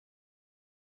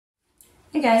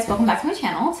Hey guys, welcome back to my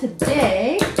channel.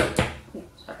 Today,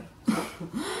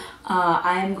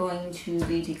 I'm going to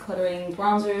be decluttering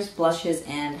bronzers, blushes,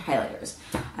 and highlighters.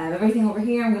 I have everything over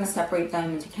here. I'm going to separate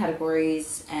them into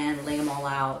categories and lay them all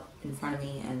out in front of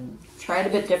me and try it a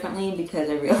bit differently because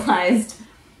I realized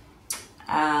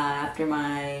after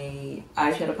my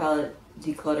eyeshadow palette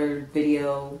decluttered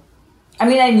video, I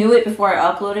mean, I knew it before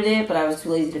I uploaded it, but I was too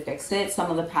lazy to fix it.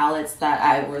 Some of the palettes that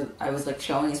I was like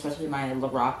showing, especially my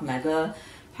Lorac Mega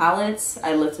palettes,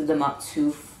 I lifted them up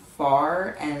too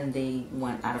far and they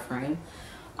went out of frame.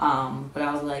 But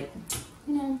I was like,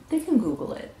 you know, they can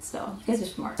Google it, so you guys are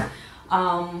smart.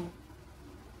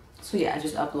 So yeah, I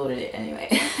just uploaded it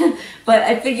anyway. But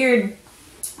I figured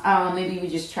maybe we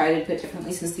just tried it a bit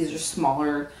differently since these are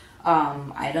smaller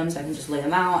items. I can just lay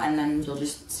them out and then you'll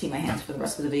just see my hands for the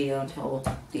rest of the video until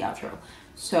the outro.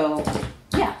 So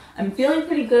yeah, I'm feeling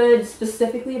pretty good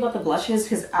specifically about the blushes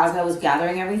because as I was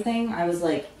gathering everything, I was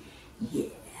like, yeah,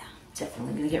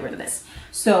 definitely gonna get rid of this.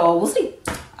 So we'll see.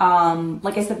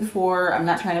 Like I said before, I'm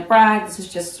not trying to brag. This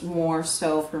is just more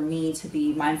so for me to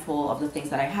be mindful of the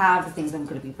things that I have, the things I'm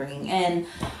going to be bringing in.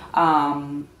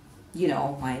 You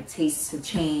know, my tastes have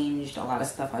changed. A lot of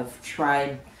stuff I've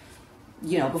tried,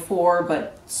 you know, before,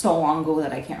 but so long ago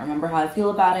that I can't remember how I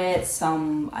feel about it.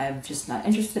 Some I'm just not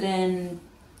interested in.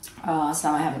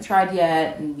 Some I haven't tried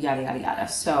yet, and yada, yada, yada.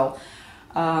 So,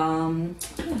 yeah,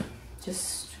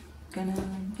 just gonna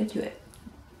get to it.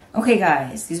 Okay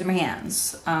guys, these are my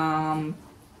hands.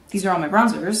 These are all my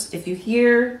bronzers. If you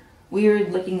hear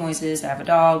weird licking noises, I have a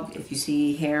dog. If you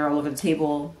see hair all over the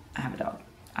table, I have a dog.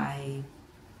 I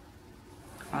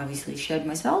obviously shed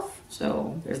myself,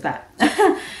 so there's that.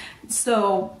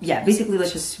 So yeah, basically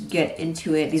let's just get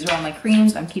into it. These are all my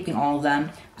creams. I'm keeping all of them.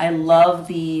 I love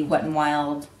the Wet n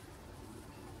Wild,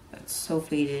 that's so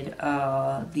faded,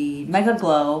 the Mega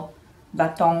Glow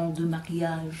Bâton de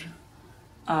Maquillage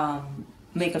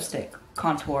makeup stick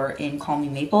contour in Call Me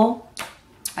Maple.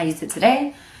 I used it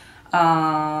today.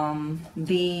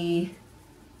 The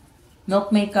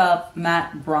Milk Makeup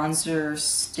matte bronzer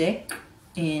stick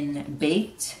in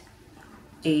Baked,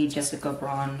 a Jessica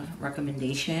Braun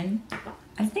recommendation.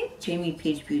 I think Jamie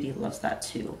Page Beauty loves that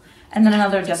too. And then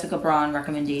another Jessica Braun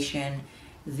recommendation,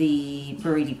 the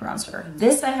Buriti bronzer.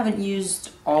 This I haven't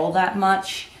used all that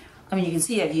much. I mean, you can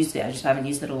see I've used it, I just haven't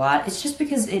used it a lot. It's just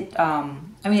because it, I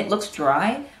mean, it looks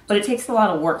dry, but it takes a lot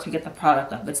of work to get the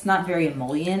product up. It's not very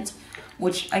emollient,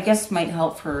 which I guess might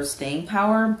help for staying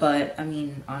power, but I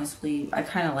mean, honestly, I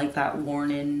kind of like that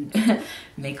worn-in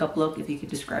makeup look, if you could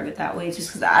describe it that way, just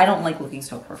because I don't like looking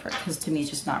so perfect, because to me, it's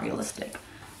just not realistic.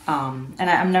 And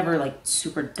I'm never, like,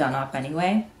 super done up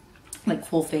anyway, like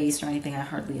full face or anything. I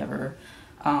hardly ever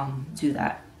do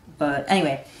that. But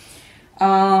anyway,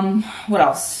 what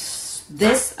else?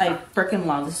 This I freaking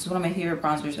love. This is one of my favorite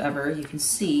bronzers ever. You can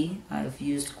see I've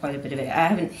used quite a bit of it. I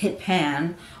haven't hit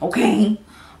pan, okay,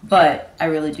 but I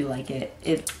really do like it.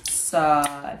 It's,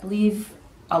 I believe,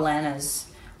 one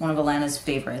of Alana's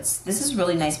favorites. This is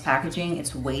really nice packaging.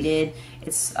 It's weighted.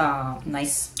 It's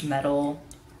nice metal.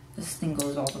 This thing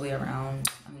goes all the way around.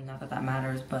 I mean, not that that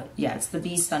matters, but yeah, it's the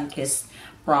Bee Sunkissed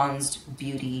Bronzed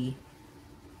Beauty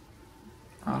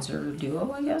Bronzer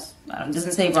Duo, I guess. It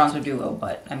doesn't say Bronzer Duo,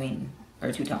 but I mean, there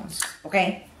are two tones,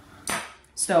 okay?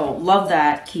 So, love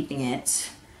that, keeping it.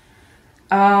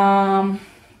 Dang.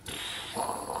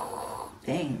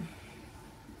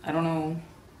 I don't know.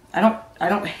 I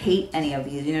don't hate any of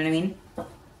these, you know what I mean?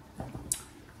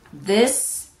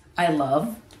 This, I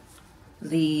love.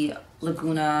 The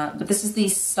Laguna, but this is the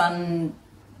Sun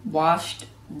Washed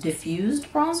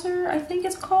Diffused Bronzer, I think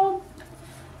it's called.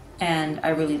 And I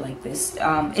really like this.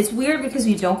 It's weird because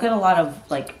you don't get a lot of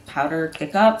like powder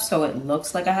kick up, so it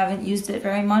looks like I haven't used it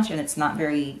very much and it's not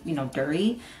very, you know,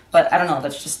 dirty. But I don't know,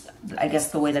 that's just, I guess,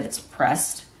 the way that it's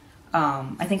pressed.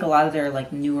 I think a lot of their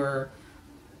like newer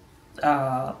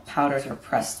powders are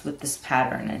pressed with this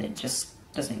pattern and it just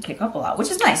doesn't kick up a lot,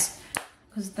 which is nice.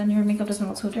 Because then your makeup doesn't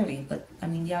look so dirty, but I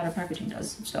mean, the outer packaging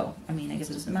does. So, I mean, I guess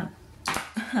it doesn't matter.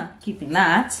 Keeping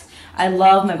that. I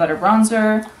love my Butter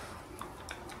Bronzer.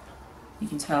 You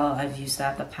can tell I've used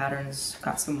that. The pattern's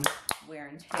got some wear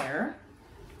and tear.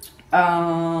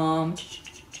 I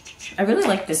really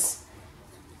like this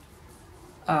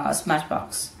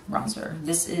Smashbox bronzer.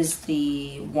 This is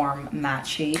the Warm Matte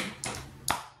shade.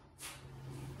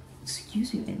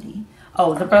 Excuse you, Indy.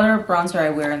 Oh, the Butter Bronzer I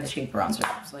wear in the shade Bronzer.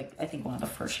 It was like, I think one of the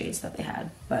first shades that they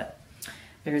had. But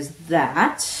there's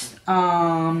that.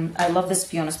 I love this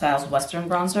Fiona Styles Western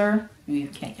bronzer. You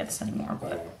can't get this anymore,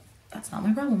 but that's not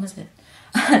my problem, is it?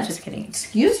 Just kidding.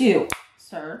 Excuse you,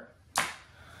 sir.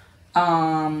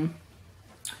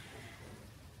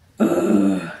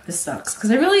 This sucks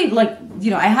because I really like,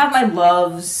 you know, I have my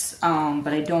loves,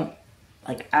 but I don't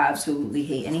like absolutely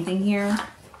hate anything here.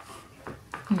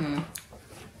 I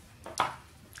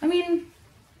mean,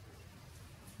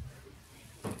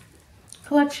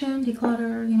 collection,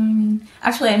 declutter, you know what I mean?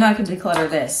 Actually, I know I can declutter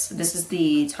this. This is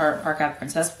the Tarte Park Ave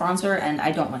Princess bronzer, and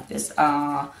I don't like this.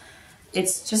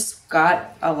 It's just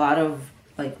got a lot of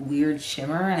like weird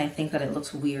shimmer, and I think that it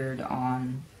looks weird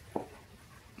on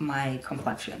my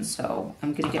complexion, so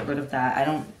I'm gonna get rid of that. I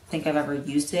don't think I've ever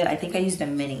used it. I think I used a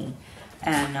mini,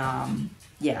 and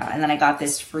yeah, and then I got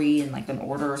this free in like an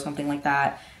order or something like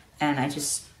that, and I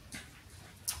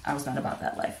was not about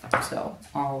that life, so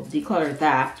I'll declutter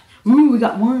that. Ooh, we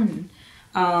got one.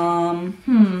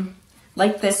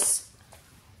 Like this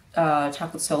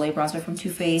Chocolate Soleil bronzer from Too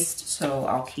Faced, so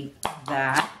I'll keep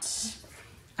that.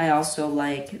 I also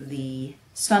like the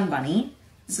Sun Bunny.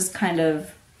 This is kind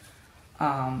of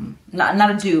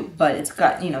not a dupe, but it's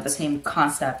got, you know, the same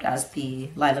concept as the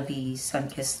Lila B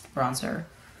Sunkissed bronzer.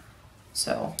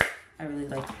 So I really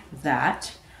like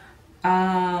that.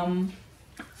 I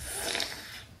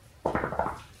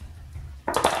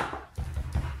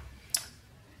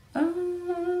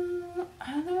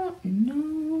don't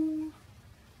know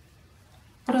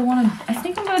what I want to, I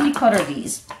think I'm going to declutter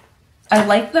these. I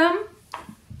like them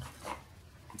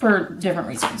for different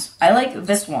reasons. I like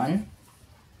this one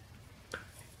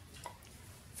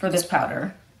for this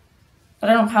powder, but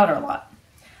I don't powder a lot.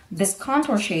 This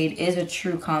contour shade is a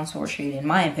true contour shade in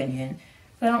my opinion,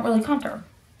 but I don't really contour.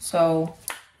 So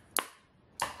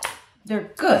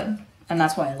they're good, and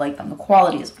that's why I like them. The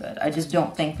quality is good. I just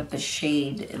don't think that the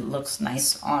shade, it looks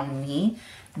nice on me.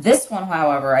 This one,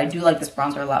 however, I do like this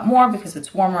bronzer a lot more because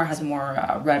it's warmer, has a more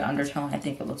red undertone. I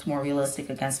think it looks more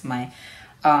realistic against my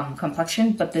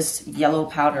complexion, but this yellow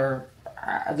powder,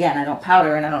 again, I don't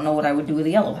powder, and I don't know what I would do with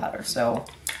the yellow powder, so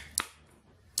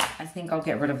I think I'll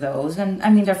get rid of those. And I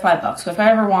mean, they're $5, so if I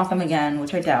ever want them again,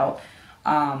 which I doubt,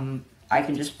 I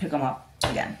can just pick them up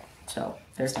again. So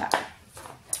there's that.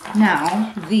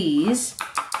 Now, these,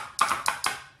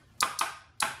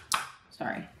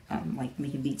 sorry, I'm like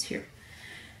making beats here.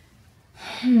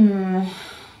 I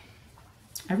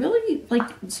really like,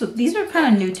 so these are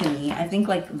kind of new to me. I think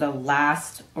like the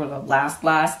last, or the last,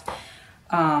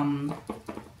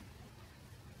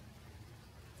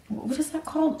 what is that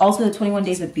called? Also the 21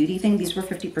 Days of Beauty thing. These were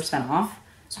 50% off.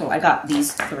 So I got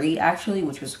these 3 actually,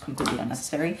 which was completely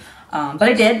unnecessary. But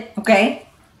I did, okay.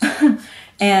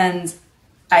 And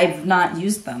I've not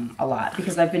used them a lot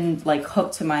because I've been like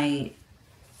hooked to my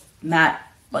matte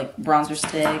like bronzer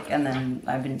stick, and then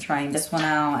I've been trying this one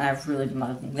out, and I've really been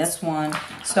loving this one.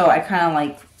 So I kind of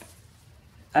like,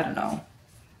 I don't know,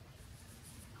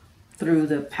 threw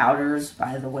the powders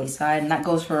by the wayside, and that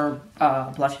goes for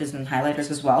blushes and highlighters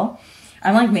as well.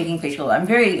 I'm like making I'm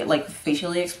very like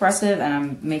facially expressive, and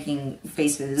I'm making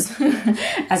faces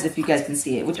as if you guys can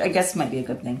see it, which I guess might be a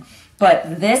good thing.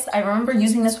 But this, I remember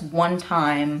using this one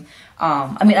time.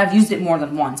 I mean, I've used it more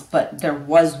than once, but there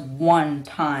was one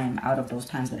time out of those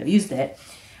times that I've used it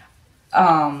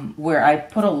where I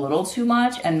put a little too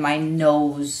much and my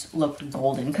nose looked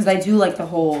golden, because I do like the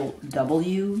whole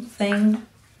W thing,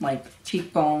 like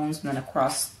cheekbones and then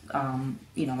across,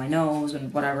 you know, my nose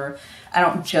and whatever. I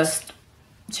don't just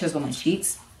chisel my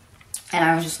cheeks. And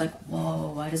I was just like,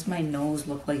 whoa, why does my nose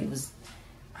look like it was,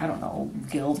 I don't know,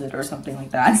 gilded or something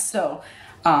like that? So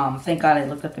thank God I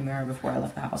looked at the mirror before I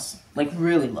left the house. Like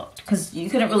really looked, because you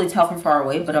couldn't really tell from far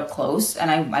away, but up close, and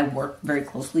I work very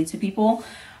closely to people.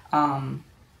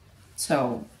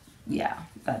 So yeah,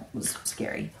 that was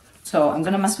scary. So I'm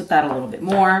gonna mess with that a little bit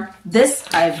more. This,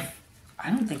 I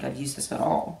don't think I've used this at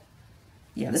all.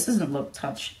 Yeah, this doesn't look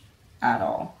touched at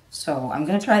all. So I'm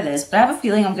gonna try this, but I have a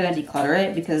feeling I'm gonna declutter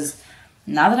it, because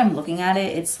now that I'm looking at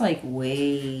it, it's like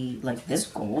way, like this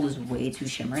gold is way too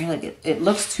shimmery. Like it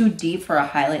looks too deep for a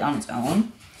highlight on its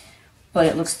own, but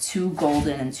it looks too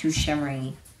golden and too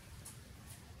shimmery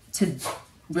to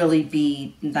really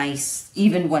be nice,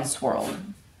 even when swirled.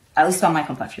 At least on my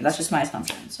complexion. That's just my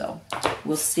assumption. So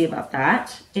we'll see about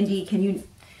that. Indy, can you,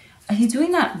 he's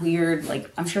doing that weird, like,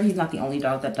 I'm sure he's not the only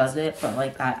dog that does it, but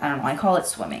like that, I don't know, I call it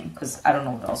swimming, because I don't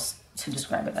know what else to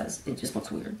describe it as. It just looks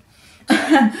weird.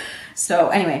 So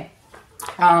anyway,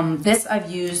 this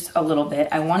I've used a little bit.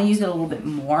 I want to use it a little bit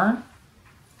more.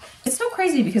 It's so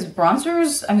crazy because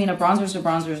bronzers, I mean, a bronzer is a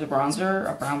bronzer is a bronzer,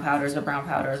 a brown powder is a brown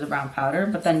powder is a brown powder,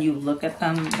 but then you look at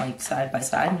them like side by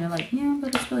side and you're like, yeah,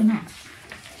 but it's really not.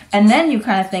 And then you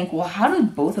kind of think, well, how do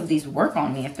both of these work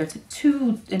on me if they're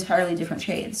two entirely different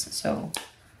shades? So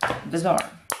bizarre,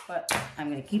 but I'm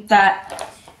going to keep that.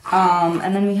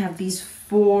 And then we have these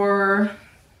 4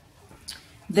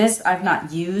 This I've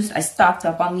not used. I stocked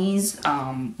up on these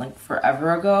like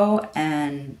forever ago,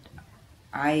 and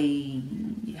I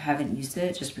haven't used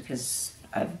it just because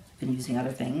I've been using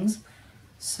other things.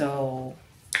 So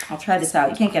I'll try this out.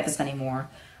 You can't get this anymore.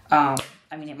 I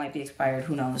mean, it might be expired,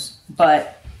 who knows?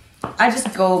 But I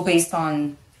just go based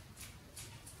on,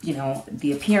 you know,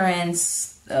 the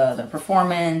appearance, the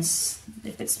performance,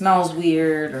 if it smells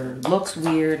weird or looks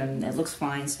weird, and it looks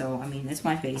fine. So, I mean, it's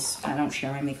my face. I don't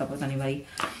share my makeup with anybody.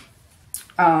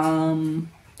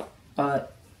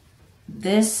 But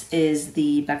this is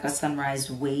the Becca Sunrise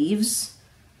Waves.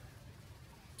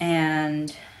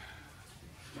 And,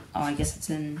 oh, I guess it's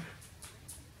in...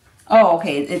 Oh,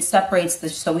 okay, it separates the...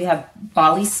 So we have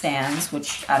Bali Sands,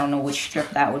 which I don't know which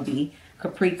strip that would be.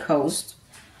 Capri Coast,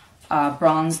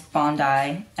 Bronzed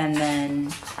Bondi, and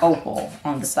then Opal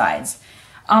on the sides.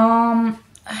 I've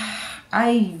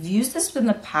used this in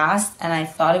the past, and I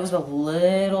thought it was a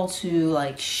little too,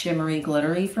 like, shimmery,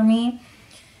 glittery for me.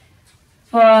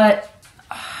 But...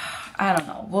 I don't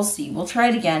know. We'll see. We'll try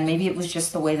it again. Maybe it was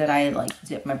just the way that I, like,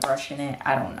 dipped my brush in it.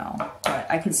 I don't know. But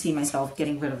I can see myself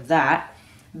getting rid of that.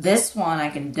 This one I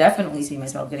can definitely see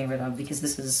myself getting rid of because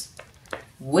this is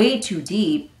way too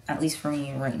deep, at least for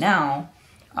me right now.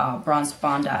 Bronzed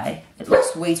Bondi. It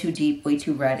looks way too deep, way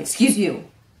too red. Excuse you.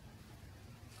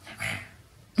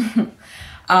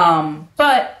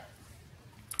 But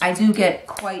I do get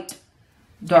quite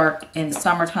dark in the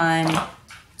summertime.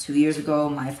 2 years ago,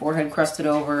 my forehead crusted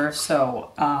over,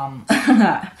 so,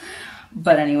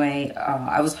 but anyway,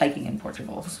 I was hiking in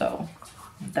Portugal, so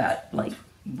that, like,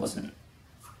 wasn't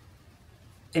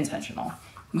intentional.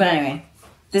 But anyway,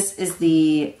 this is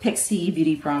the Pixie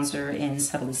Beauty Bronzer in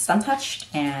Subtly Suntouched,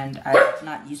 and I have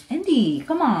not used... Indy,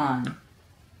 come on.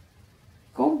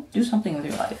 Go do something with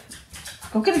your life.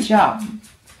 Go get a job.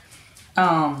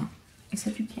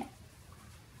 Except you can't.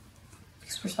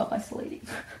 Because we're self-isolating.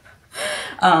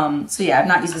 So yeah, I've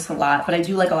not used this a lot, but I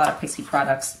do like a lot of Pixie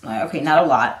products. Okay, not a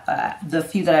lot. The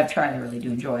few that I've tried, I really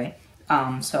do enjoy.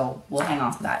 So we'll hang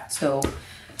on to that. So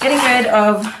getting rid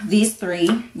of these three,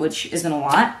 which isn't a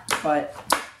lot, but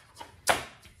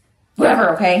whatever,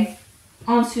 okay?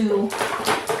 On to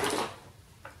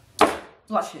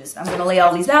blushes. I'm gonna lay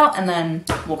all these out and then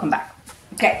we'll come back.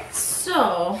 Okay,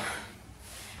 so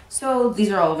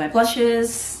these are all of my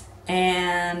blushes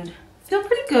and feel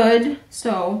pretty good.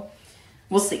 So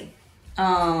we'll see. I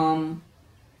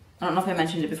don't know if I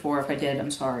mentioned it before. If I did,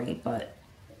 I'm sorry, but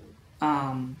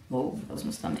whoa, that was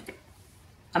my stomach.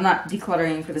 I'm not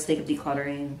decluttering for the sake of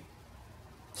decluttering,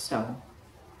 so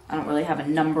I don't really have a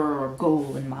number or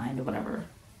goal in mind or whatever.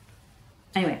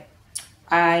 Anyway,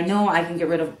 I know I can get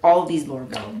rid of all of these Laura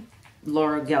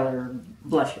Geller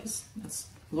blushes. That's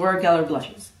Laura Geller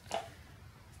blushes.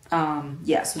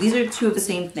 Yeah, so these are two of the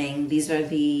same thing. These are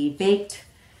the Baked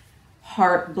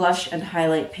Heart Blush and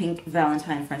Highlight Pink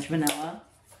Valentine French Vanilla.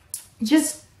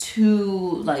 Just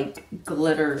too, like,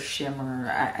 glitter shimmer.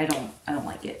 I don't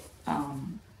like it.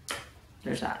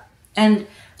 There's that. And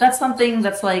that's something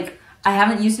that's like, I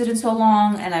haven't used it in so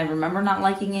long and I remember not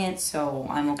liking it, so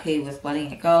I'm okay with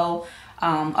letting it go.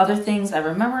 Other things, I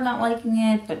remember not liking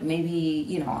it, but maybe,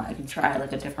 you know, I can try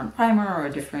like a different primer or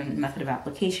a different method of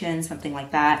application, something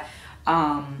like that.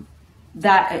 I'm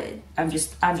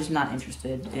just not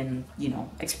interested in, you know,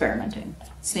 experimenting.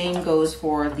 Same goes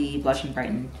for the Blush and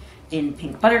Brighten in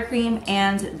Pink Buttercream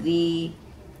and the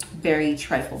Berry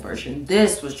Trifle version.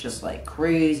 This was just like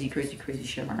crazy, crazy, crazy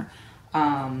shimmer.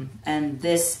 And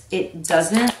this, it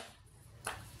doesn't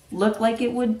look like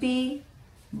it would be,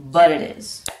 but it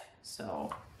is.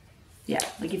 So yeah,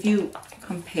 like if you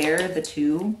compare the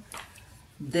two,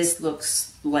 this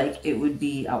looks like it would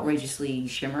be outrageously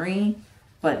shimmery,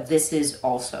 but this is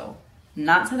also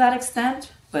not to that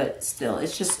extent, but still,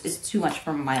 it's too much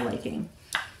for my liking.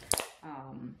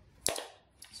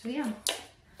 So yeah,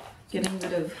 getting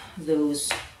rid of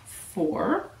those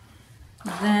four.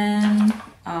 Then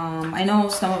I know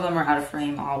some of them are out of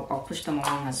frame. I'll push them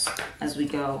along as we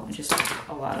go. Just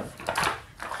a lot of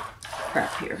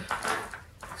crap here.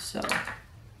 So,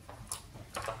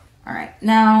 all right.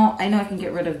 Now I know I can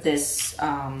get rid of this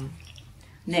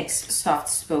NYX Soft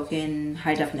Spoken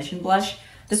High Definition Blush.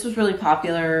 This was really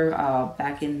popular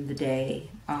back in the day.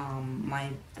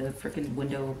 The freaking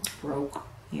window broke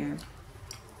here,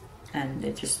 and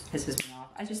it just pisses me off.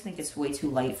 I just think it's way too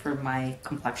light for my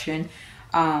complexion.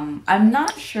 I'm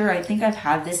not sure. I think I've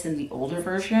had this in the older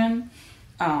version,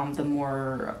 the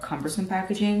more cumbersome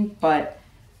packaging, but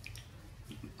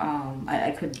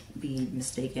I could be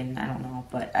mistaken. I don't know,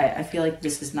 but I feel like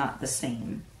this is not the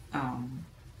same.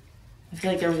 I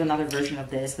feel like there was another version of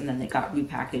this and then it got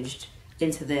repackaged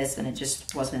into this and it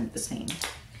just wasn't the same.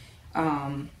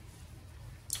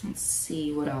 Let's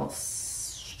see what else.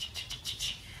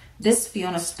 This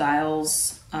Fiona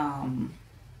Styles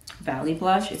Valley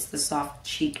blush, it's the Soft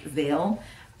Cheek Veil.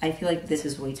 I feel like this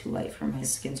is way too light for my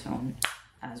skin tone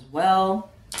as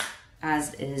well,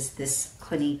 as is this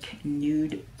Clinique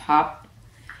Nude Pop.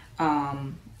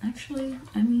 Actually,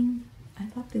 I mean, I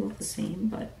thought they looked the same,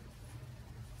 but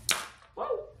whoa,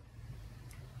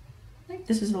 I think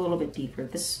this is a little bit deeper.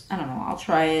 This, I don't know, I'll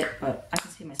try it, but I can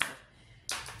see myself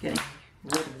getting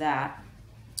rid of that.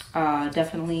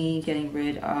 Definitely getting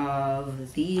rid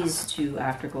of these two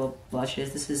Afterglow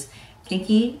blushes. This is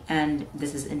Kinky and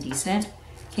this is Indecent.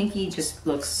 Kinky just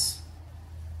looks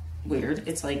weird.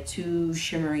 It's like too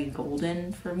shimmery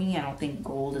golden for me. I don't think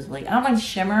gold is like, I don't mind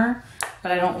shimmer,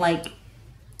 but I don't like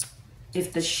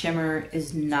if the shimmer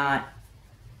is not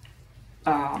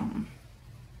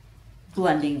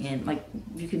blending in. Like,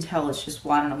 you can tell it's just,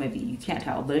 well, I don't know, maybe you can't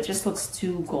tell, but it just looks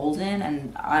too golden,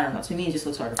 and I don't know, to me it just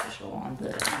looks artificial on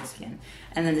the skin.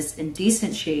 And then this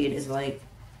Indecent shade is like,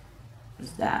 what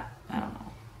is that? I don't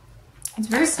know. It's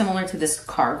very similar to this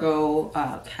Cargo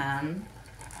Can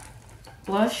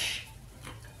blush,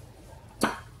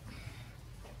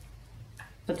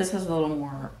 but this has a little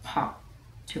more pop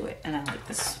to it, and I like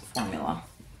this formula.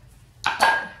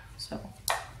 So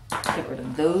get rid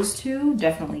of those two.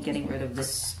 Definitely getting rid of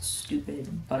this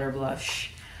stupid butter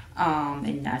blush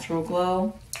in Natural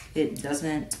Glow. It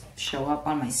doesn't show up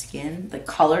on my skin. The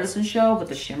color doesn't show, but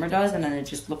the shimmer does, and then it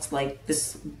just looks like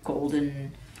this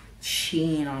golden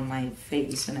sheen on my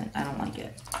face, and I don't like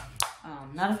it.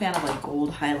 Not a fan of like gold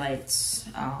highlights,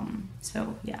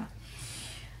 so yeah.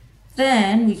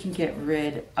 Then we can get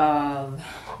rid of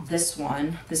this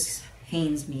one. This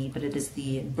pains me, but it is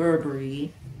the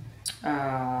Burberry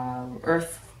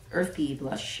Earthy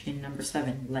Blush in number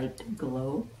 7, Light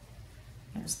Glow.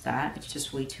 There's that. It's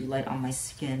just way too light on my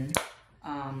skin.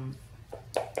 I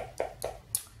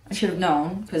should have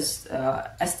known, because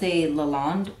Estee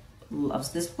Lalonde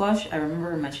loves this blush. I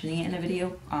remember mentioning it in a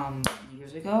video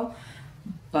years ago.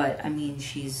 But I mean,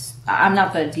 I'm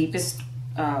not the deepest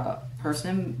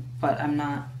person, but I'm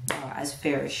not as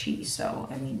fair as she. So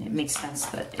I mean, it makes sense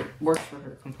that it works for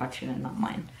her complexion and not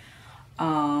mine.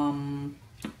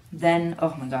 Then,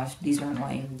 oh my gosh, these are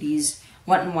annoying. These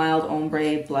Wet n Wild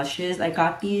Ombre blushes. I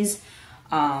got these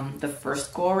the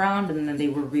first go around, and then they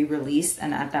were re-released.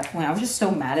 And at that point, I was just so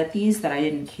mad at these that I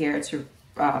didn't care to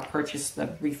purchase the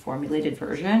reformulated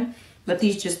version. But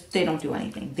these just, they don't do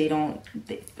anything.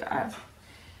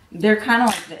 They're kind of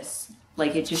like this.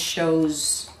 Like, it just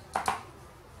shows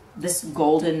this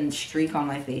golden streak on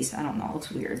my face. I don't know, it looks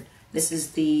weird. This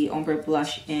is the ombre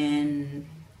blush in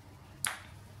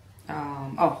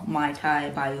Mai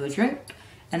Tai Buy You a Drink.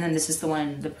 And then this is the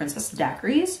one, the Princess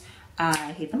Daiquiris.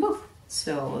 I hate them both.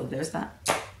 So there's that.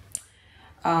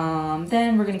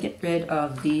 Then we're gonna get rid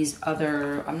of these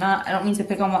other, I don't mean to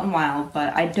pick on Wet n Wild,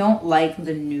 but I don't like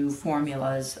the new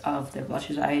formulas of their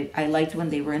blushes. I liked when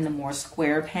they were in the more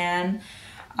square pan,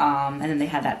 and then they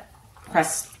had that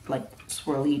pressed, like,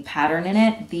 swirly pattern in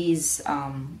it. These,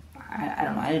 I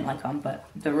don't know, I didn't like them, but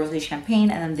the Rosé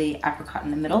Champagne and then the apricot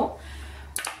in the middle.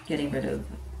 Getting rid of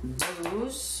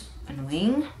those,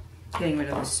 annoying. Getting rid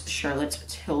of this Charlotte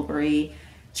Tilbury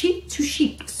Cheap to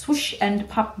Chic Swoosh and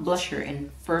Pop Blusher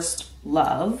in First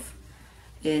Love.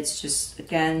 It's just,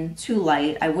 again, too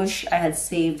light. I wish I had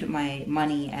saved my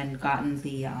money and gotten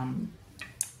the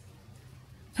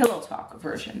Pillow Talk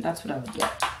version. That's what I would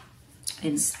get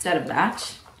instead of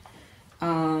that.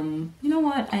 You know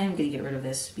what? I am going to get rid of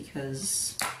this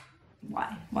because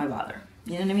why? Why bother?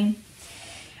 You know what I mean?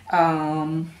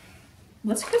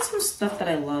 Let's get some stuff that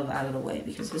I love out of the way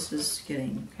because this is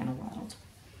getting kind of wild.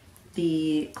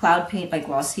 The Cloud Paint by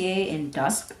Glossier in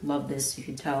Dusk. Love this. You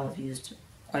can tell I've used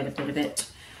quite a bit of it.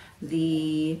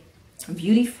 The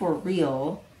Beauty for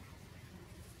Real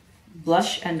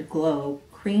Blush and Glow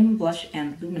Cream Blush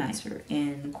and Luminizer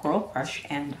in Coral Crush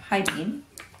and High Beam.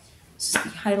 This is the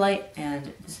highlight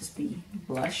and this is the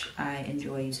blush. I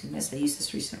enjoy using this. I used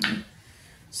this recently.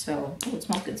 So, oh, it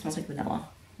smells good. It smells like vanilla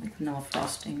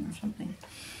frosting or something.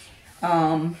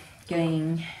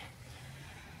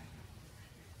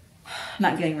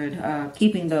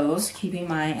 Keeping those. Keeping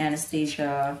my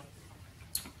Anastasia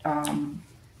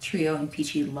Trio in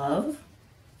Peachy Love.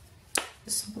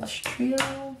 This blush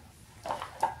trio.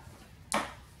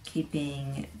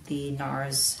 Keeping the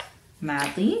NARS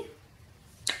Madly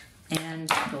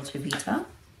and Dolce Vita.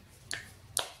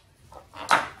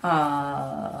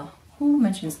 Who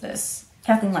mentions this?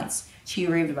 Kathleen Lights. She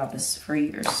raved about this for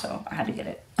years, so I had to get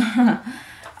it.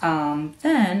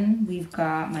 Then we've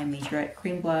got my Majorette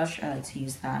Cream Blush. I like to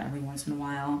use that every once in a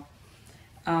while.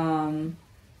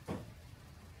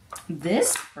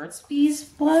 This Burt's Bees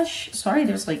blush. Sorry,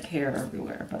 there's like hair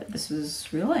everywhere, but this is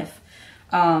real life.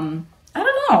 I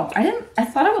don't know. I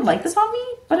thought I would like this on me,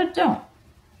 but I don't.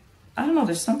 I don't know.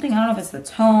 There's something, I don't know if it's the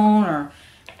tone or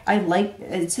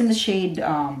it's in the shade,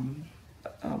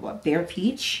 what, Bare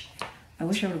Peach. I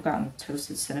wish I would have gotten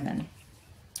Toasted Cinnamon.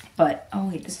 But, oh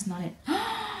wait, this is not it.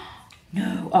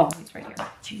 No. Oh, it's right here.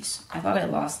 Jeez. I thought I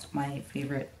lost my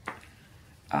favorite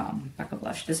Becca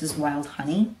blush. This is Wild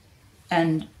Honey.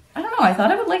 And I don't know, I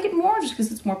thought I would like it more just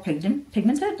because it's more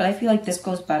pigmented, but I feel like this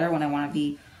goes better when I want to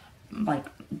be like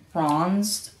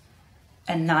bronzed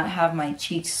and not have my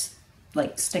cheeks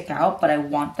like stick out, but I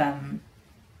want them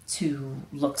to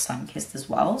look sun-kissed as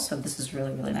well. So this is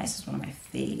really, really nice. It's one of my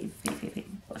fave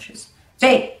blushes.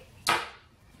 Fave!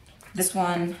 This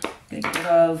one, I'm gonna get rid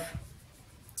of.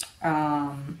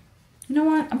 You know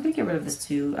what? I'm gonna get rid of this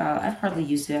too. I've hardly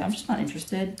used it. I'm just not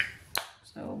interested.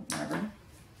 So whatever.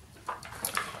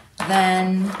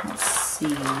 Then let's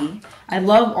see. I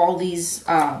love all these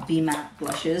Be Matte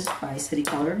blushes by City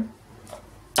Color.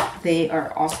 They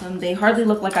are awesome. They hardly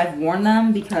look like I've worn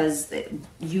them because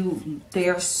they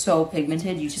are so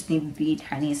pigmented. You just need the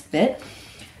tiniest bit.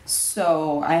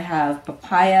 So I have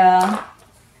papaya,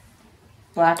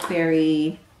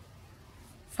 blackberry,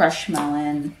 fresh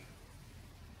melon,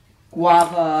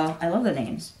 guava. I love the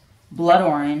names. Blood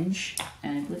orange,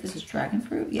 and I believe this is dragon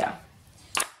fruit. Yeah.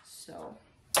 So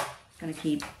gonna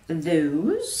keep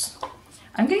those.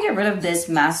 I'm gonna get rid of this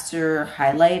Master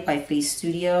Highlight by Face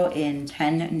Studio in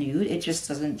 10 Nude. It just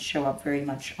doesn't show up very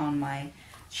much on my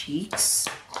cheeks.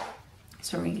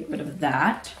 So we're gonna get rid of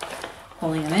that.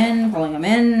 Pulling them in, pulling them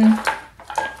in.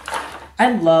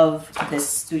 I love this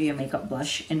Studio Makeup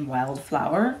blush in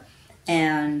Wildflower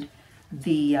and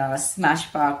the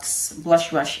Smashbox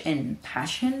Blush Rush in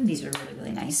Passion. These are really,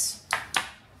 really nice.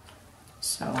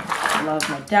 So I love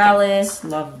my Dallas,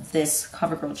 love this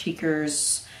CoverGirl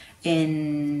Cheekers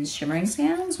in Shimmering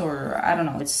Sands, or I don't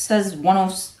know. It says 10,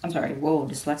 I'm sorry, whoa,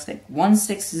 dyslexic.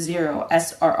 160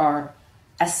 SRR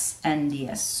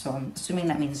SNDS. So I'm assuming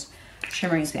that means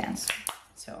Shimmering Sands.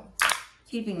 So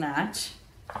keeping that.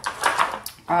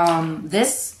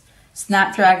 This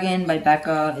Snapdragon by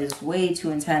Becca is way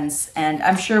too intense, and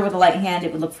I'm sure with a light hand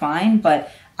it would look fine,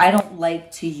 but I don't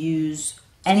like to use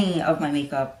any of my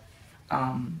makeup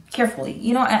carefully.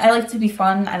 You know, I like it to be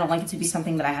fun. I don't like it to be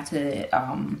something that I have to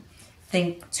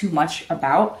think too much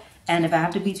about. And if I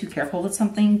have to be too careful with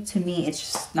something, to me, it's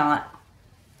just not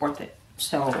worth it.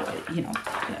 So, you know,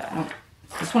 I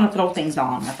just want to throw things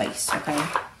on my face, okay?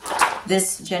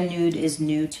 This Gen Nude is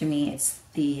new to me. It's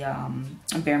the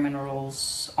Bare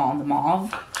Minerals On the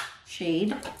Mauve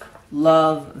shade.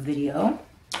 Love video.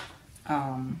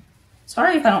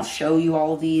 Sorry if I don't show you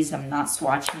all of these. I'm not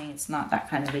swatching. It's not that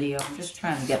kind of video. I'm just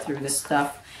trying to get through this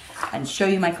stuff and show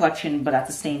you my collection, but at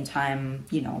the same time,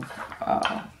 you know,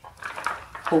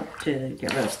 hope to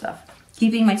get rid of stuff.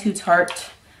 Keeping my two Tarte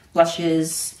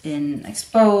blushes in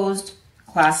Exposed,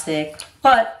 Classic,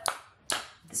 but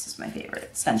this is my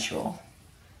favorite, Sensual.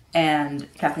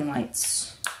 And Kathleen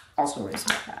Light's also raised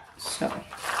my cat. So,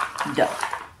 duh.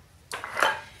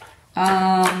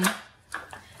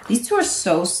 These two are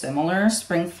so similar,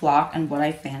 Spring Flock and What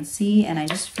I Fancy, and I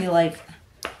just feel like,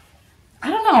 I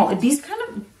don't know, these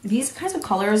kinds of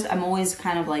colors, I'm always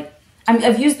kind of like,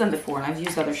 I've used them before, and I've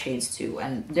used other shades too,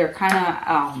 and they're kind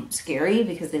of scary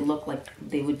because they look like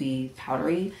they would be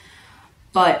powdery,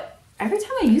 but every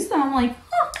time I use them, I'm like,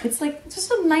 huh, it's like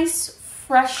just a nice,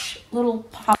 fresh little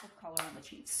pop of color on the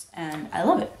cheeks, and I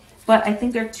love it. But I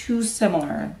think they're too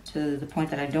similar to the point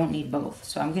that I don't need both,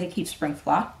 so I'm going to keep Spring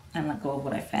Flock and let go of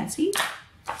What I Fancy.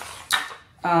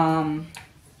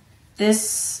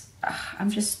 This, I'm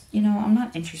just, you know, I'm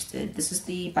not interested. This is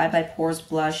the Bye Bye Pores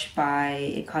blush by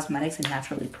It Cosmetics and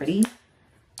Naturally Pretty.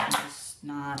 I'm just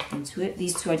not into it.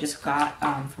 These two I just got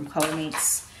from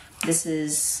Colormates. This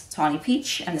is Tawny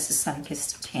Peach and this is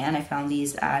Sunkissed Tan. I found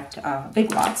these at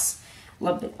Big Lots.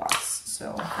 Love Big Lots.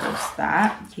 So there's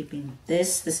that. Keeping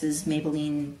this. This is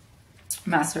Maybelline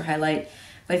Master Highlight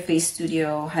by Face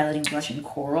Studio Highlighting Blush in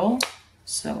Coral.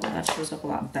 So that shows up a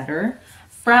lot better.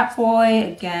 Frat Boy,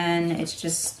 again, it's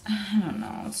just, I don't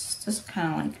know, it's just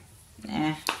kind of like,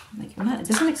 like, it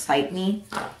doesn't excite me.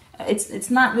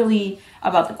 It's not really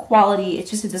about the quality,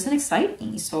 it's just, it doesn't excite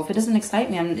me. So if it doesn't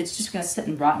excite me, it's just going to sit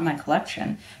and rot in my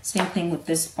collection. Same thing with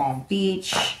this Palm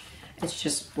Beach. It's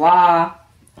just blah,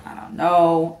 I don't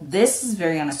know. This is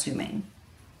very unassuming.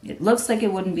 It looks like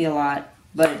it wouldn't be a lot,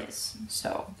 but it is.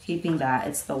 So keeping that,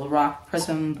 it's the Lorac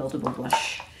Prism Buildable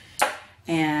Blush.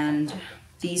 And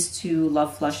these two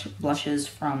Love Flush blushes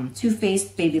from Too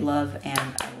Faced, Baby Love, and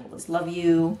I Will Always Love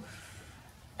You.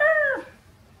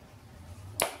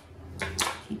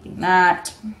 Keeping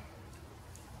that.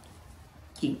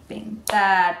 Keeping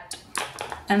that.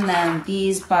 And then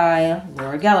these by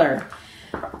Laura Geller.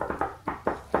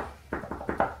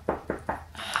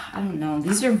 I don't know.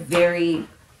 These are very,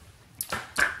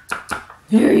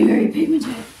 very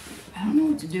pigmented. I don't know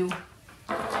what to do.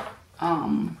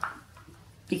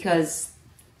 Because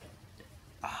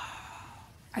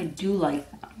I do like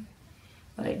them.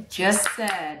 But I just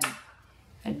said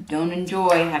I don't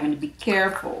enjoy having to be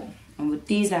careful. And with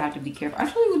these I have to be careful.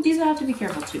 Actually, with these I have to be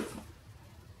careful too.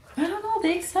 I don't know,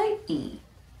 they excite me.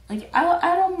 Like,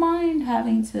 I don't mind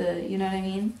having to, you know what I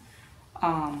mean?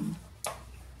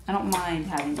 I don't mind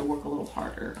having to work a little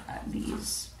harder at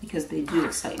these because they do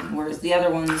excite me. Whereas the other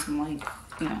ones, I'm like,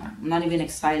 you know, I'm not even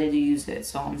excited to use it.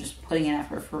 So I'm just putting in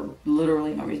effort for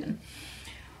literally no reason.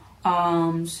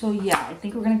 So yeah, I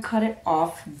think we're going to cut it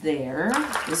off there.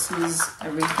 This is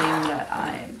everything that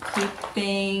I'm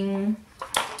keeping.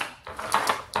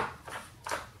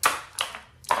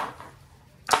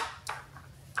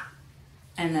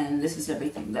 And then this is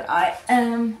everything that I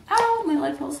am, ow, my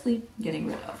leg fell asleep, getting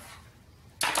rid of.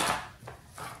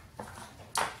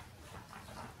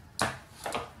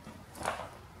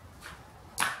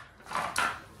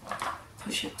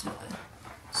 Push it to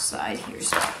the side here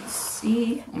so you can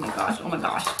see. Oh my gosh, oh my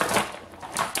gosh.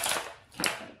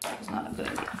 Okay, that was not a good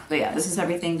idea. But yeah, this is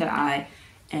everything that I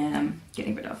am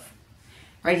getting rid of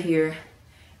right here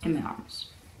in my arms.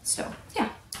 So yeah.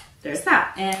 There's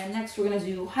that. And next we're going to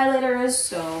do highlighters.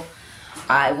 So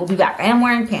I will be back. I am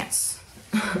wearing pants.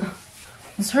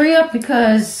 Let's hurry up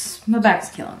because my back's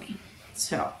killing me.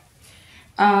 So,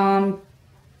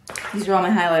 these are all my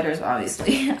highlighters,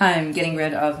 obviously. I'm getting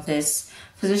rid of this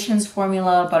Physicians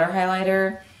Formula Butter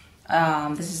Highlighter.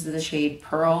 This is the shade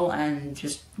Pearl and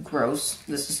just gross.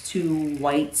 This is too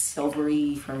white,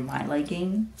 silvery for my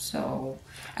liking. So,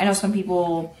 I know some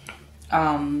people...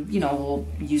 you know, we'll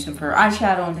use them for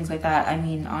eyeshadow and things like that. I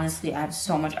mean, honestly, I have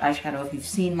so much eyeshadow. If you've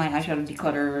seen my eyeshadow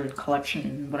declutter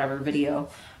collection, whatever video,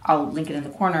 I'll link it in the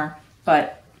corner.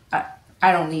 But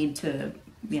I don't need to,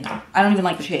 you know, I don't even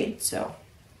like the shade, so.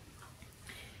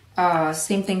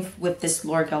 Same thing with this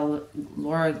Laura Geller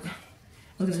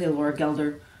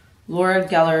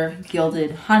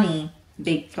Gilded Honey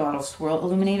Baked Gelato Swirl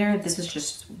Illuminator. This is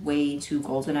just way too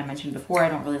golden. I mentioned before, I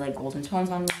don't really like golden tones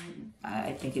on me.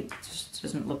 I think it just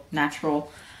doesn't look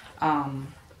natural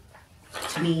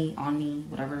to me, on me,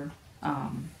 whatever.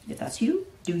 If that's you,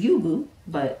 do you, boo.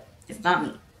 But it's not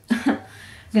me. I'm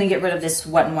going to get rid of this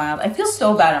Wet n Wild. I feel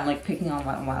so bad I'm like picking on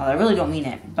Wet n Wild. I really don't mean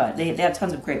it. But they have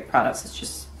tons of great products. It's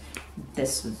just,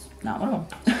 this is not one of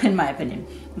them, in my opinion.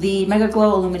 The Mega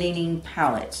Glow Illuminating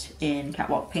Palette in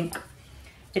Catwalk Pink.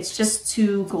 It's just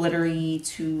too glittery,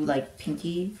 too like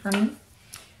pinky for me.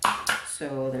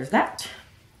 So there's that.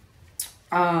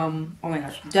 Oh my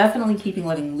gosh, definitely keeping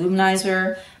Living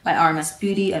Luminizer by RMS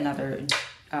Beauty, another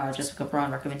Jessica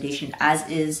Braun recommendation, as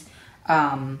is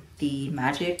the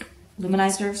Magic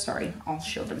Luminizer. Sorry, I'll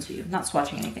show them to you. Not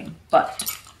swatching anything, but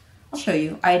I'll show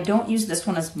you. I don't use this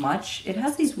one as much. It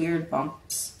has these weird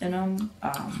bumps in them.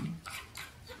 I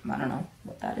don't know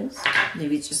what that is.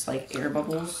 Maybe it's just like air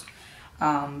bubbles.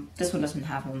 This one doesn't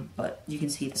have them, but you can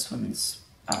see this one's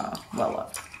well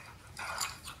loved.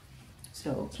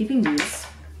 So keeping these.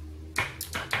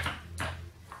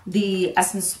 The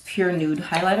Essence Pure Nude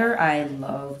Highlighter. I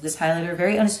love this highlighter.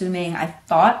 Very unassuming. I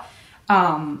thought,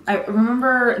 I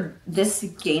remember this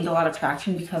gained a lot of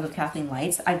traction because of Kathleen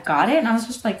Lights. I got it and I was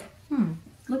just like,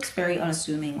 looks very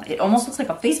unassuming. It almost looks like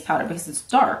a face powder because it's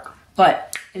dark,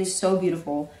 but it is so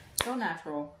beautiful, so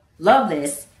natural. Love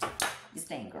this. This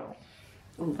thing, girl.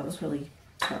 Oh, that was really,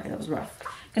 sorry, that was rough.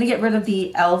 Gonna get rid of the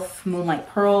e.l.f. Moonlight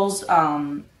Pearls.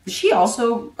 She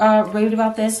also raved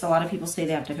about this. A lot of people say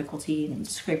they have difficulty and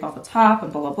scrape off the top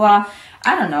and blah, blah, blah.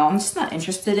 I don't know. I'm just not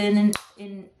interested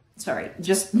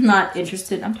just not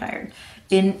interested. I'm tired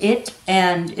in it.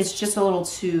 And it's just a little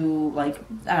too, like,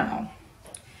 I don't know.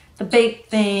 The baked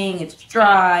thing, it's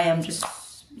dry. I'm just,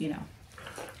 you know,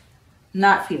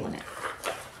 not feeling it.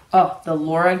 Oh, the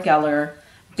Laura Geller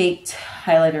Baked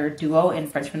Highlighter Duo in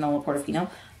French Vanilla Portofino.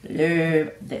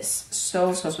 Love this.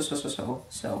 So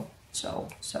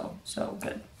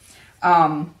good.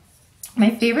 My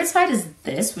favorite side is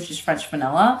this, which is French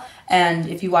Vanilla. And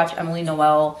if you watch Emily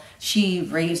Noel, she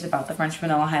raves about the French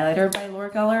Vanilla highlighter by Laura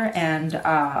Geller. And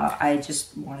I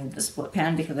just wanted the split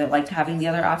pan because I liked having the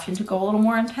other option to go a little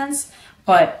more intense.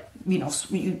 But, you know,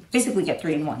 you basically get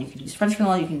 3 in 1. You can use French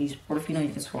Vanilla, you can use Portofino,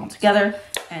 you can swirl them together.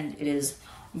 And it is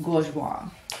Bourgeois.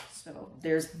 So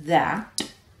there's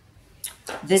that.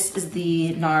 This is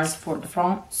the NARS Fort de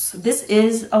France. This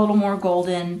is a little more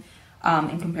golden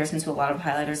in comparison to a lot of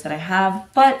highlighters that I have,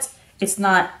 but it's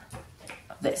not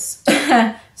this.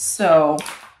 So,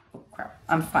 oh crap,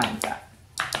 I'm fine with that.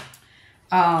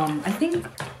 I think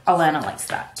Alana likes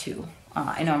that too.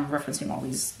 I know I'm referencing all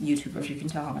these YouTubers. You can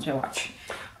tell how much I watch.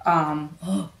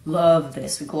 Love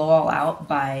this. Glow All Out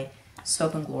by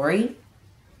Soap and Glory.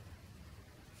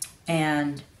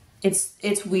 And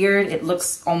it's weird. It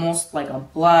looks almost like a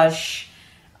blush.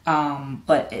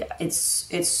 But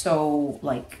it's so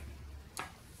like,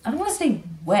 I don't want to say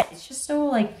wet. It's just so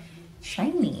like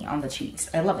shiny on the cheeks.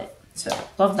 I love it. So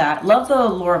love that. Love the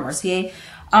Laura Mercier.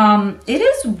 It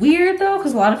is weird though,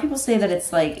 because a lot of people say that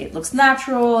it's like, it looks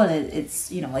natural and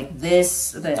it's, you know, like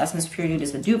this, the Essence Pure Nude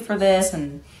is a dupe for this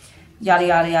and yada,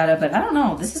 yada, yada. But I don't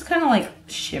know. This is kind of like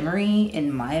shimmery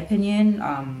in my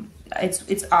opinion.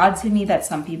 It's odd to me that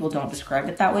some people don't describe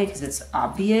it that way because it's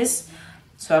obvious.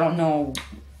 So I don't know.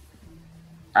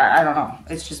 I don't know.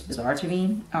 It's just bizarre to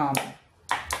me.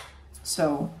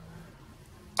 So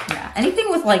yeah, anything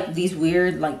with like these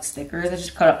weird like stickers, I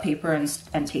just cut up paper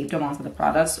and taped them onto the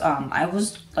products. I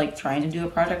was like trying to do a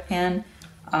project pan.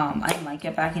 I might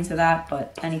get back into that,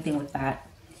 but anything with that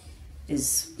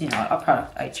is, you know, a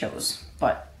product I chose,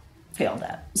 but failed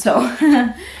at. So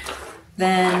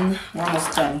then we're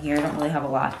almost done here. I don't really have a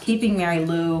lot. Keeping Mary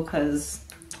Lou because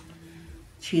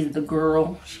she's the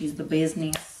girl. She's the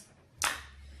business.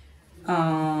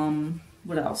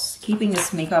 What else? Keeping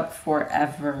this makeup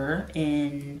forever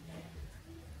in,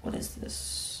 what is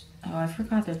this? Oh, I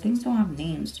forgot. Their things don't have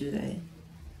names, do they?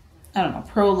 I don't know.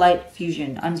 Pro Light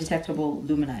Fusion Undetectable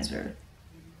Luminizer.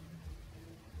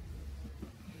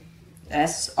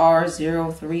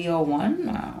 SR0301. I don't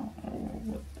know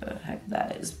what the heck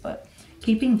that is, but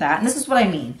keeping that. And this is what I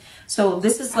mean. So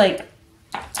this is like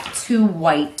too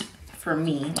white for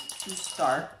me, too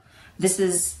stark. This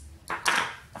is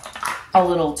a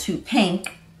little too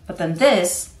pink, but then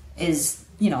this is,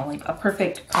 you know, like a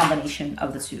perfect combination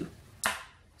of the two.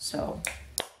 So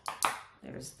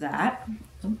there's that.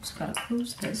 Oops, gotta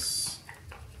close this.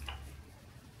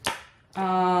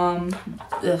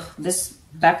 This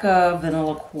Becca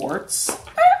Vanilla Quartz.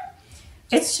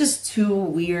 It's just too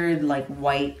weird, like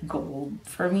white gold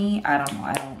for me. I don't know.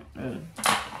 I don't.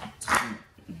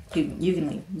 You can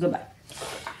leave. Goodbye.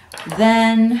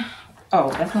 Then, oh,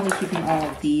 definitely keeping all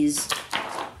of these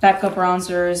Becca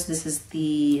bronzers. This is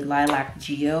the Lilac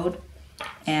Geode,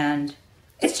 and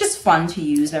it's just fun to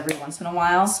use every once in a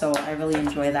while, so I really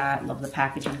enjoy that. Love the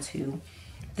packaging too.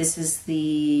 This is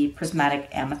the Prismatic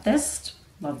Amethyst.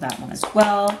 Love that one as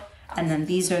well. And then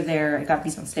these are their, I got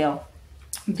these on sale,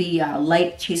 the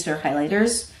Light Chaser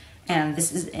highlighters, and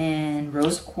this is in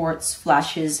Rose Quartz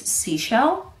Flashes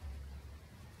Seashell.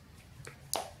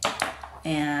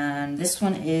 And this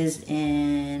one is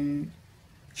in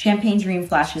Champagne Dream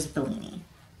Flashes Bellini.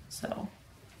 So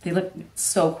they look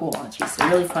so cool on the cheeks. They're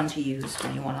really fun to use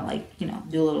when you want to, like, you know,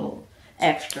 do a little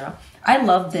extra. I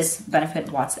love this Benefit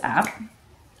WhatsApp,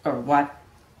 or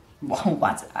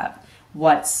WhatsApp,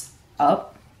 What's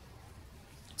Up.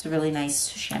 It's a really nice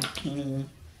champagne,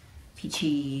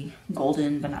 peachy,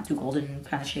 golden, but not too golden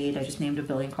kind of shade. I just named a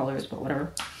billion colors, but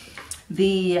whatever.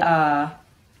 The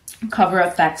Cover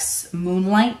FX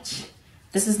Moonlight.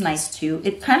 This is nice too.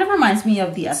 It kind of reminds me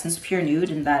of the Essence Pure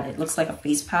Nude in that it looks like a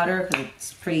face powder because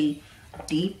it's pretty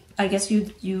deep, I guess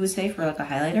you would say, for like a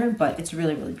highlighter, but it's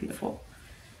really, really beautiful.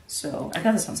 So I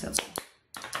got this on sale.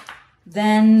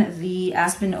 Then the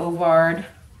Aspen Ovard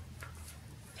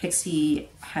Pixie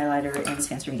highlighter in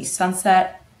Santorini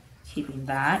Sunset. Keeping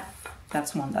that.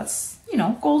 That's one that's, you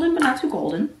know, golden, but not too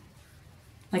golden.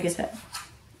 Like I said,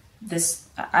 this,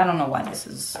 I don't know why this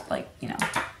is like, you know,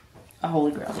 a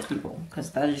holy grail to people, because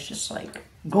that is just like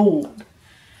gold.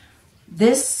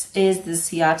 This is the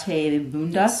Ciate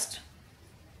Moondust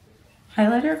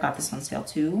highlighter. Got this on sale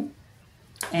too.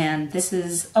 And this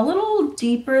is a little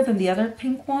deeper than the other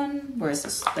pink one. Where is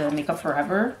this? The Makeup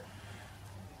Forever.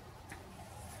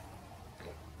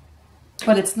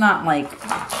 But it's not like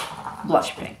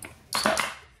blush pink. So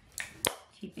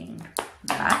keeping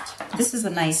that. This is a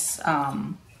nice,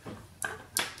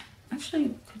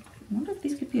 actually, I wonder if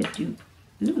these could be a dupe.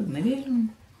 Ooh, maybe I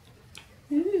can,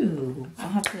 ooh, I'll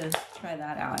have to try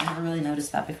that out. I never really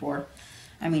noticed that before.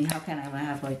 I mean, how can I when I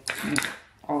have like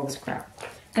all this crap? I'm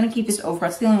gonna keep this over.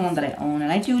 It's the only one that I own,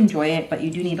 and I do enjoy it, but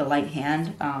you do need a light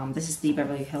hand. This is the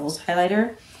Beverly Hills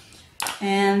highlighter.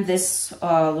 And this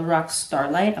Lorac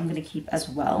Starlight I'm gonna keep as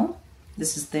well.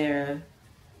 This is their,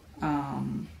 I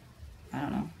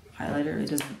don't know, highlighter.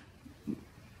 It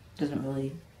doesn't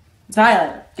really It's a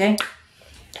highlighter, okay?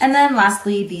 And then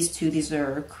lastly, these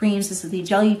are creams. This is the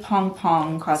Jelly Pong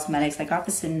Pong Cosmetics. I got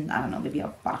this in, I don't know, maybe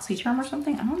a BoxyCharm or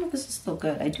something. I don't know if this is still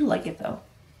good. I do like it though.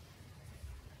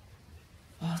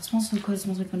 Oh, it smells so good. It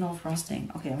smells like vanilla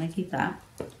frosting. Okay, I'm gonna keep that.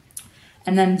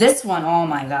 And then this one, oh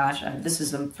my gosh, this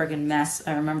is a freaking mess.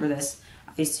 I remember this.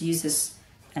 I used to use this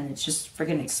and it just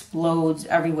freaking explodes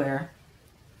everywhere.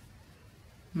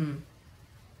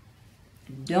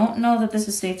 Don't know that this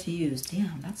is safe to use.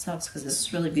 Damn, that sucks because this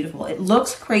is really beautiful. It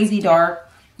looks crazy dark,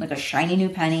 like a shiny new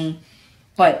penny,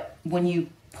 but when you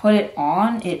put it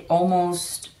on, it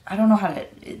almost, I don't know how to,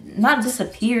 it not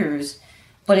disappears,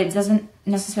 but it doesn't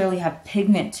necessarily have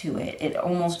pigment to it. It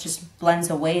almost just blends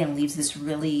away and leaves this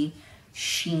really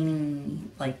sheeny,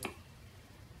 like,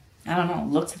 I don't know,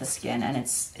 look to the skin, and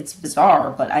it's bizarre,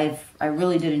 but I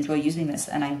really did enjoy using this,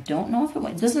 and I don't know if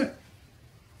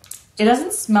it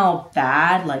doesn't smell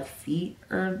bad like feet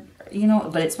or, you know,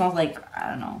 but it smells like, I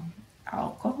don't know,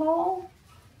 alcohol?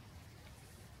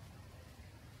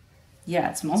 Yeah,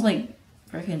 it smells like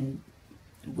freaking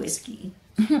whiskey.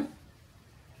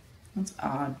 That's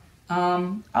odd.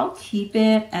 I'll keep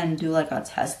it and do like a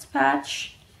test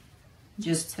patch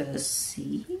just to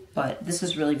see, but this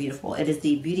is really beautiful. It is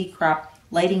the Beauty Crop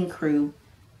Lighting Crew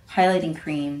Highlighting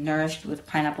Cream nourished with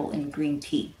pineapple and green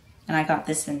tea. And I got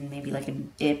this in maybe like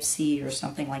an Ipsy or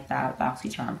something like that,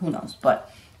 BoxyCharm, who knows.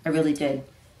 But I really did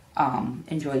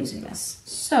enjoy using this.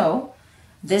 So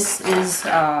this is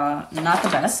not the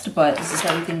best, but this is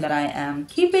everything that I am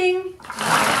keeping.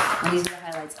 And these are the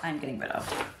highlights I'm getting rid of.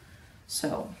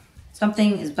 So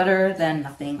something is better than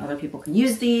nothing. Other people can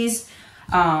use these.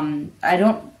 I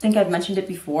don't think I've mentioned it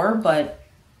before, but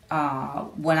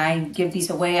when I give these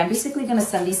away, I'm basically going to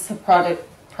send these to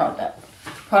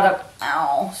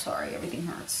ow, sorry, everything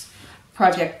hurts.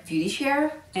 Project Beauty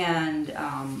Share, and,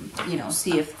 you know,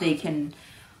 see if they can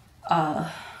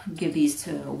give these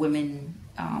to women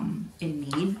in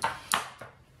need.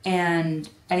 And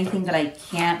anything that I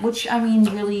can't, which, I mean,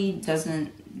 really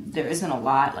doesn't, there isn't a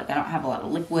lot. Like, I don't have a lot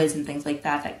of liquids and things like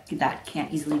that that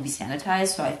can't easily be sanitized,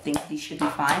 so I think these should be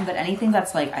fine. But anything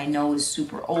that's, like, I know is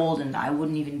super old and I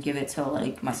wouldn't even give it to,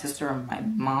 like, my sister or my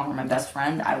mom or my best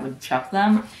friend, I would chuck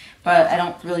them. But I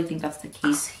don't really think that's the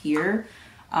case here.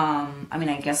 I mean,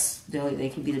 I guess they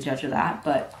can be the judge of that,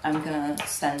 but I'm gonna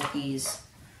send these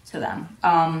to them.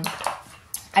 I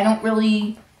don't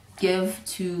really give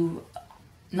to,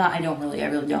 I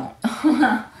really don't.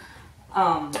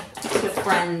 To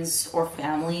friends or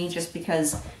family, just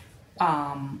because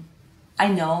I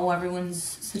know everyone's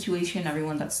situation,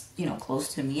 everyone that's, you know,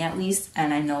 close to me at least,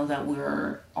 and I know that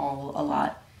we're all a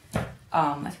lot,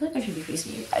 I feel like I should be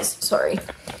facing you guys, sorry.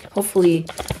 Hopefully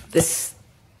this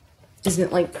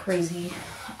isn't like crazy,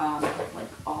 like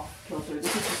off kilter.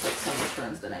 This is just like some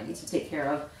returns that I need to take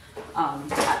care of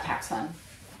at PacSun,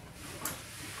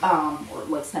 or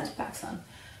like sent to PacSun.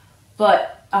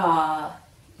 But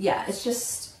yeah, it's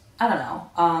just, I don't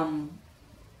know.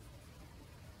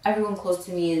 Everyone close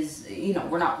to me is, you know,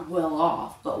 we're not well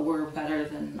off, but we're better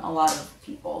than a lot of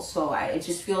people. So it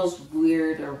just feels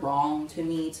weird or wrong to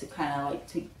me to kind of like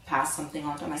to pass something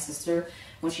on to my sister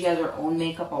when she has her own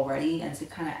makeup already, and to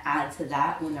kind of add to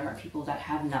that when there are people that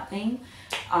have nothing.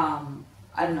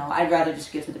 I don't know, I'd rather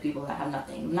just give to the people that have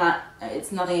nothing.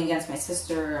 It's nothing against my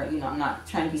sister, you know, I'm not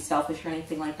trying to be selfish or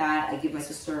anything like that. I give my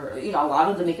sister, you know, a lot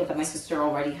of the makeup that my sister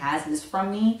already has is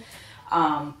from me.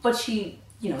 But she,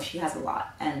 you know, she has a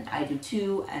lot, and I do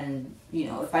too. And, you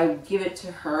know, if I give it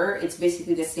to her, it's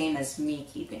basically the same as me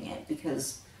keeping it,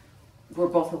 because we're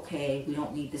both okay. We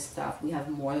don't need this stuff. We have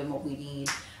more than what we need.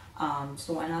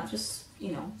 So why not just,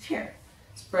 you know, share,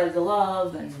 spread the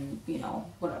love, and, you know,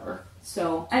 whatever.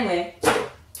 So anyway,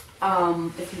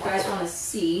 if you guys want to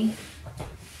see,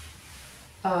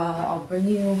 I'll bring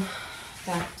you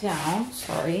back down.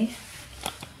 Sorry.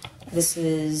 This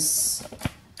is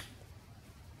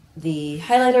the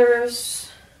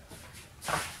highlighters,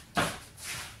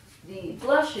 the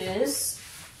blushes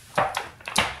that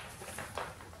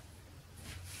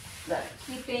I'm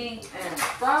keeping, and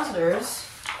bronzers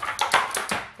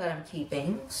that I'm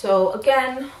keeping. So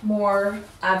again,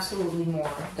 absolutely more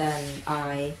than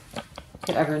I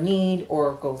could ever need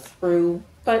or go through.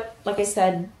 But like I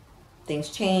said, things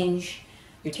change,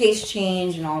 your tastes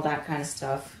change, and all that kind of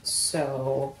stuff.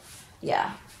 So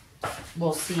yeah,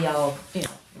 we'll see how, you know,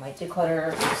 might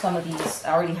declutter some of these.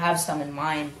 I already have some in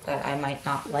mind that I might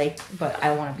not like, but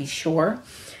I want to be sure.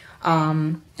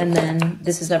 And then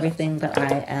this is everything that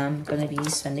I am going to be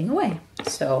sending away.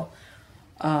 So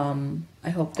I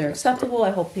hope they're acceptable.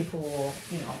 I hope people will,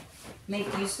 you know,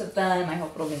 make use of them. I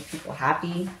hope it'll make people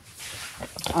happy.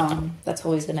 That's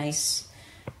always a nice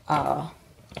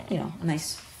you know, a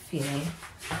nice feeling.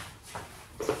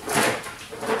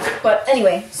 But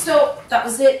anyway, so that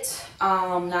was it.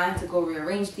 Now I have to go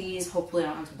rearrange these. Hopefully I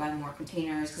don't have to buy more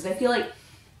containers, because I feel like,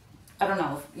 I don't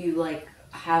know, if you like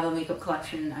have a makeup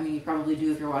collection, I mean, you probably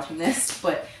do if you're watching this,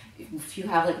 but if you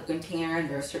have like a container and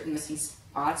there are certain missing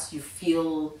spots, you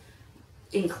feel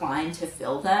inclined to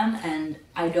fill them, and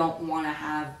I don't want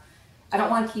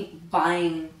to keep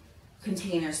buying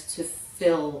containers to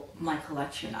fill my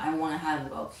collection. I want to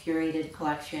have a curated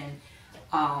collection,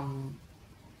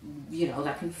 you know,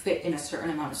 that can fit in a certain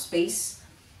amount of space,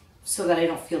 so that I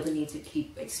don't feel the need to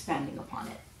keep expanding upon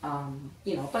it.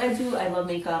 You know, but I love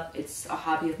makeup. It's a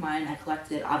hobby of mine. I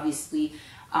collect it, obviously.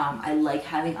 I like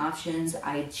having options.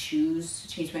 I choose to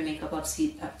change my makeup up,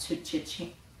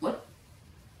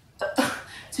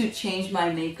 to change my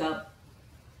makeup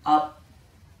up,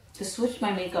 to switch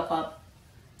my makeup up,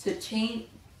 to change,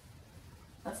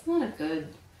 that's not a good,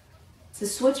 to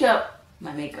switch up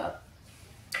my makeup,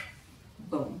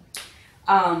 boom,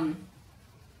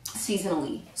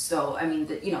 seasonally. So, I mean,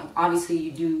 you know, obviously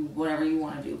you do whatever you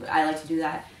want to do, but I like to do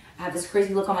that. I have this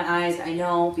crazy look on my eyes, I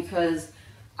know, because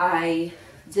I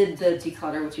did the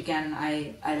declutter, which again,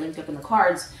 I linked up in the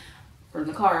cards, or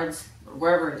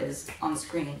wherever it is on the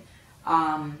screen.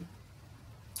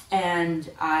 And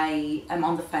I am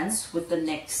on the fence with the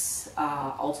NYX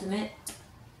Ultimate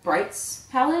Brights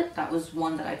palette. That was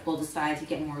one that I pulled aside to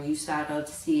get more use out of,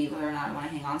 to see whether or not I want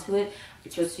to hang on to it. I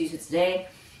chose to use it today,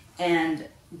 and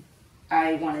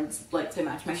I wanted like to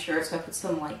match my shirt, so I put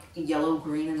some like yellow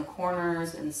green in the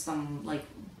corners and some like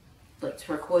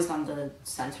turquoise on the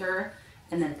center,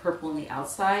 and then purple in the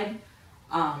outside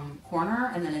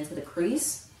corner, and then into the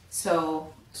crease.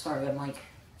 So sorry, I'm like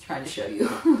trying to show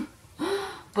you.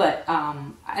 But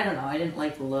I don't know, I didn't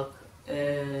like the look.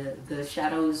 The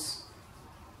shadows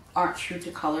aren't true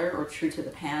to color or true to the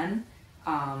pan.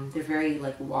 They're very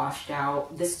like washed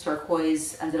out. This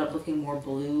turquoise ended up looking more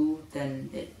blue than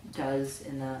it does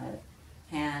in the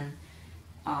pan.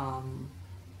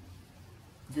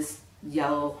 This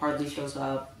yellow hardly shows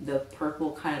up. The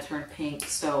purple kind of turned pink.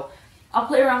 So I'll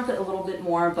play around with it a little bit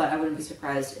more, but I wouldn't be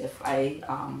surprised if I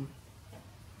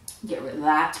get rid of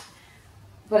that.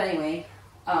 But anyway,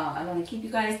 I want to keep you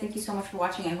guys. Thank you so much for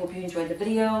watching. I hope you enjoyed the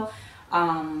video.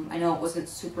 I know it wasn't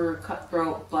super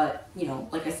cutthroat, but you know,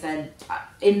 like I said,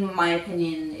 in my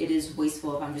opinion, it is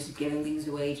wasteful if I'm just giving things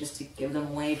away just to give them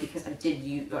away, because I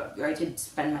did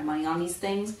spend my money on these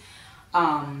things.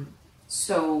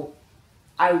 So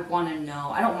I want to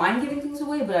know, I don't mind giving things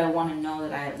away, but I want to know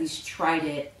that I at least tried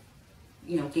it,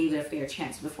 you know, gave it a fair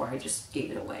chance before I just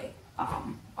gave it away.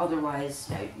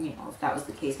 Otherwise, you know, if that was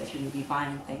the case, I shouldn't be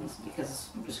buying things, because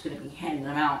I'm just going to be handing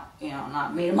them out, you know,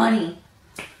 not made of money.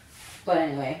 But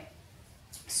anyway,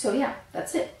 so yeah,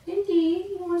 that's it. Indeed,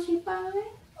 you want to buy?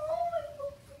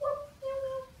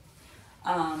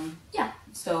 Yeah,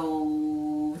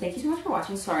 so thank you so much for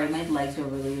watching. Sorry, my legs are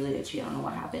really, really itchy. I don't know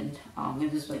what happened.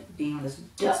 It was like being on this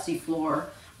dusty floor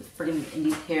with friggin'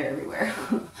 Indy's hair everywhere.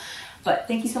 But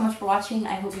thank you so much for watching.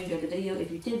 I hope you enjoyed the video.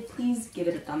 If you did, please give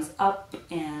it a thumbs up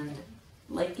and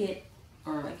like it,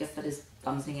 or I guess that is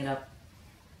thumbsing it up.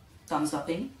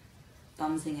 Thumbsing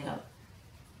it up.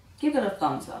 Give it a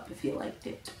thumbs up if you liked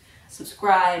it.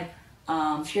 Subscribe,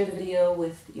 share the video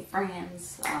with your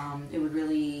friends. It would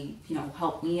really, you know,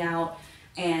 help me out.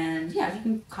 And yeah, you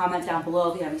can comment down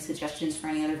below if you have any suggestions for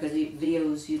any other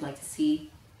videos you'd like to see.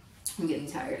 I'm getting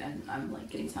tired, and I'm like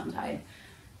getting tongue-tied.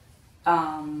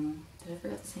 Did I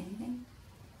forget to say anything?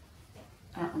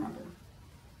 I don't remember.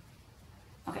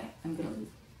 Okay, I'm gonna leave.